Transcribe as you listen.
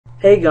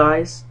Hey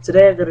guys,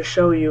 today I'm going to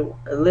show you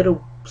a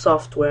little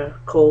software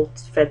called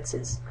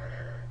Fences.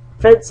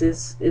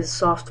 Fences is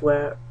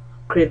software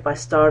created by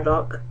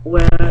Stardock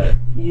where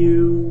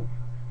you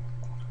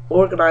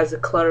organize the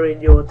clutter in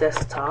your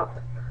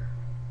desktop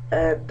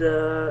and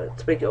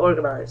to make it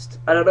organized.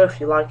 I don't know if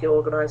you like it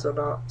organized or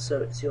not,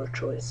 so it's your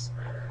choice.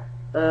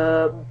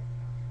 Yeah,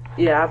 I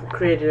haven't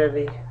created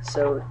any,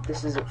 so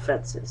this isn't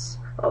Fences,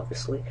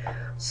 obviously.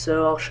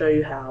 So I'll show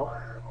you how.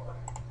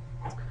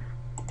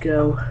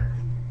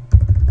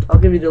 I'll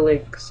give you the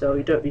link, so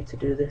you don't need to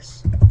do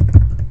this.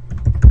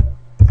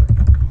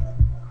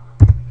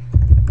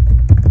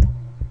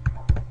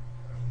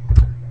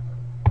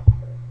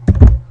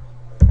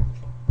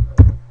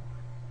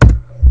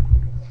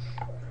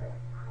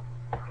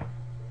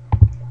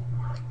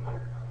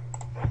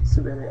 Just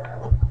a minute.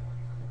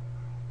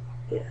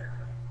 Yeah.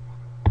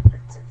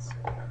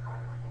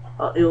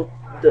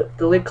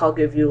 The link I'll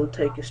give you will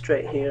take you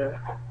straight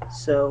here.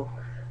 So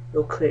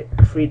you'll click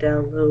free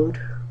download.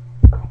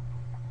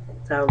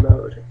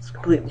 It's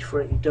completely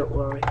free, don't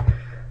worry.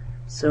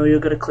 So you're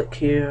gonna click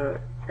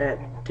here and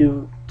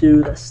do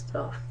the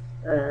stuff,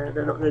 and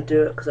I'm not gonna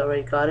do it because I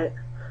already got it,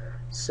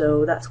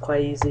 so that's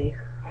quite easy.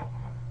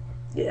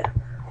 Yeah,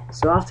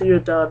 so after you're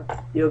done,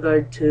 you're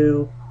going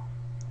to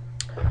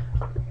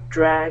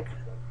drag,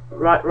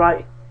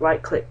 right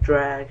click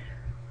drag,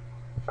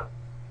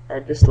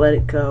 and just let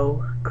it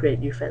go. Create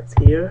new fence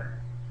here,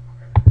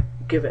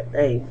 give it a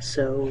name,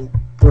 so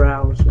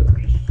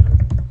browsers.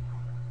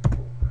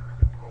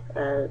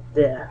 And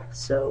there,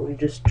 so you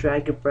just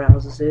drag your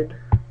browsers in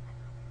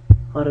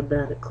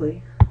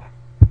automatically.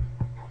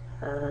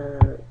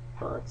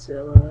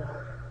 Mozilla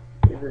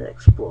Internet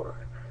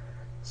Explorer.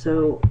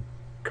 So you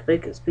can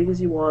make it as big as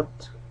you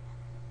want,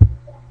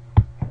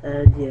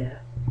 and yeah.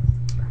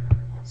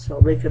 So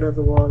I'll make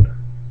another one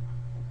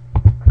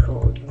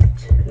called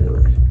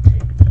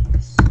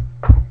Utilities.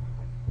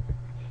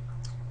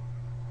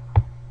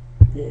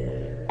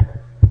 Yeah,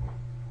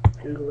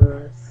 Google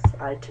Earth,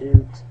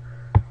 iTunes,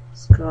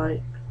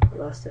 Skype,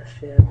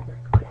 Last.fm,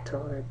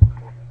 QuickTime,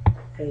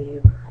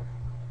 AIM,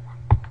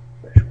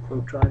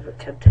 Virtual Driver,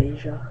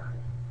 Camtasia,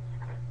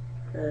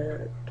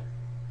 and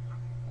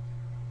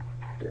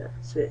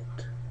that's it.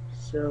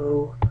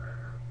 So you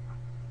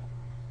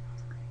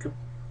can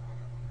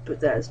put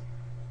that as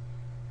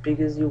big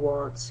as you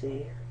want,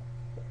 see,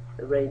 it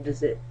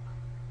arranges it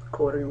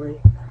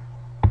accordingly.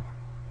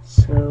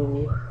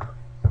 So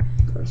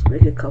let's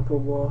make a couple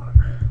more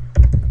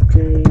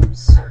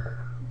games.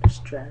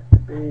 Just drag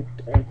them in,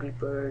 Angry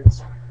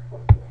Birds,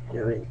 you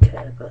don't really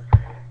care, but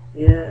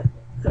yeah,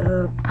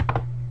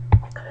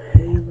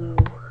 Halo,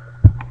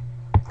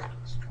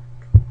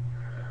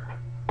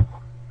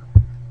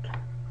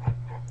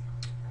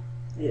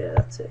 yeah,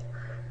 that's it.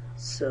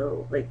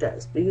 So make that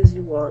as big as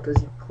you want,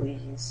 as you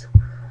please,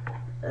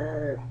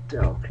 and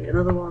I'll create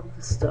another one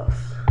with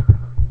stuff.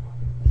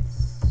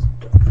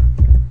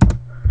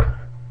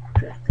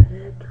 Drag that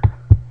in.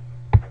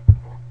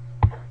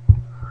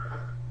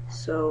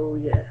 So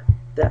yeah,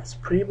 that's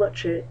pretty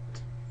much it.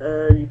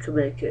 You can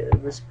make it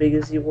as big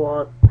as you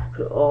want,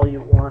 put all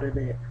you want in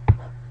it.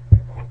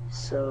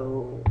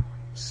 So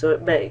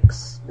it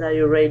makes, now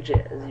you arrange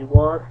it as you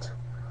want.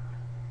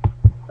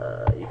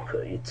 You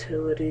put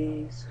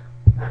utilities,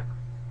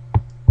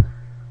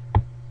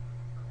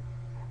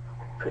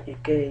 put your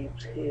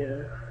games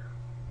here,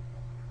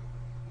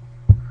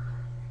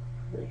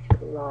 make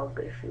it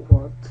longer if you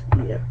want,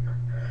 yep,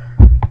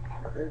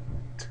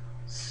 and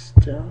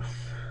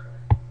stuff,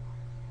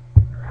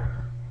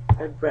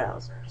 and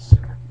browsers,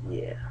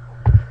 yeah.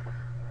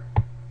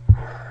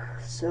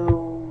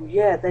 So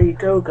yeah, there you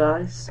go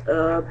guys.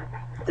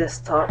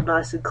 Desktop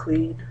nice and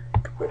clean.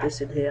 You can put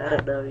this in here, I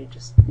don't know,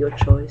 your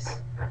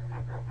choice.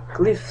 You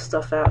can leave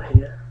stuff out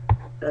here.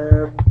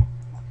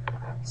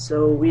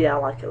 So yeah, I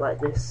like it like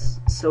this.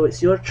 So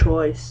it's your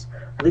choice.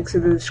 Links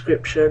in the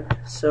description,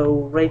 so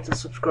rate and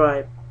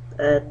subscribe,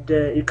 and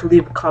you can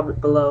leave a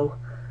comment below.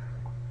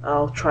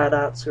 I'll try and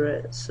answer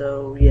it.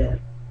 So yeah,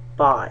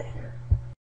 bye.